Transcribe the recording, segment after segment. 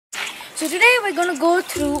So today we're going to go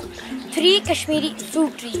through 3 Kashmiri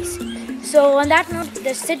fruit trees. So on that note,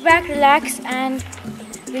 just sit back, relax, and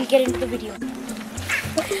we'll get into the video.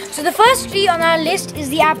 So the first tree on our list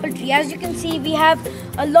is the apple tree. As you can see, we have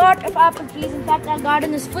a lot of apple trees. In fact, our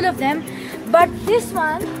garden is full of them. But this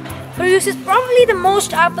one produces probably the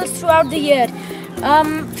most apples throughout the year.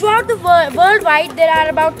 Throughout the worldwide, there are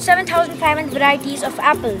about 7,500 varieties of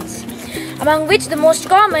apples, among which the most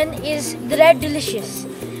common is the Red Delicious.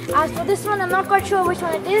 As for this one, I'm not quite sure which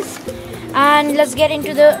one it is. And let's get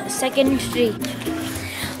into the second tree.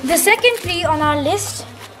 The second tree on our list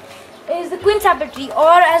is the quince apple tree,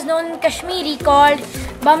 or as known in Kashmiri called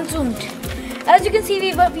bamsunt. As you can see, we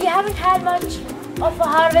haven't had much of a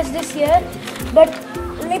harvest this year, but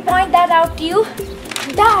let me point that out to you.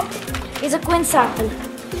 That is a quince apple.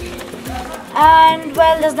 And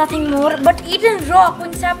well, there's nothing more, but eaten raw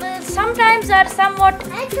quince apples sometimes are somewhat...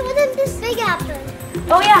 And so than this big apple.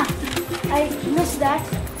 Oh yeah, I missed that.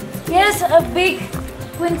 Here's a big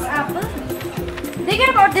quince apple. They get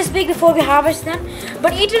about this big before we harvest them,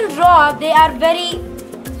 but eaten raw, they are very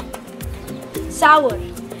sour.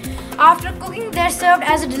 After cooking, they're served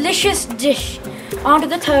as a delicious dish. On to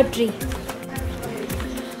the third tree.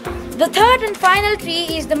 The third and final tree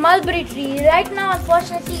is the mulberry tree. Right now,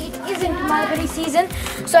 unfortunately, it isn't mulberry season,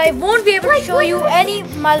 so I won't be able to show you any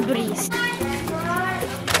mulberries.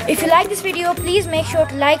 If you like this video, please make sure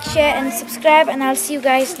to like, share and subscribe, and I'll see you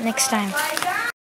guys next time.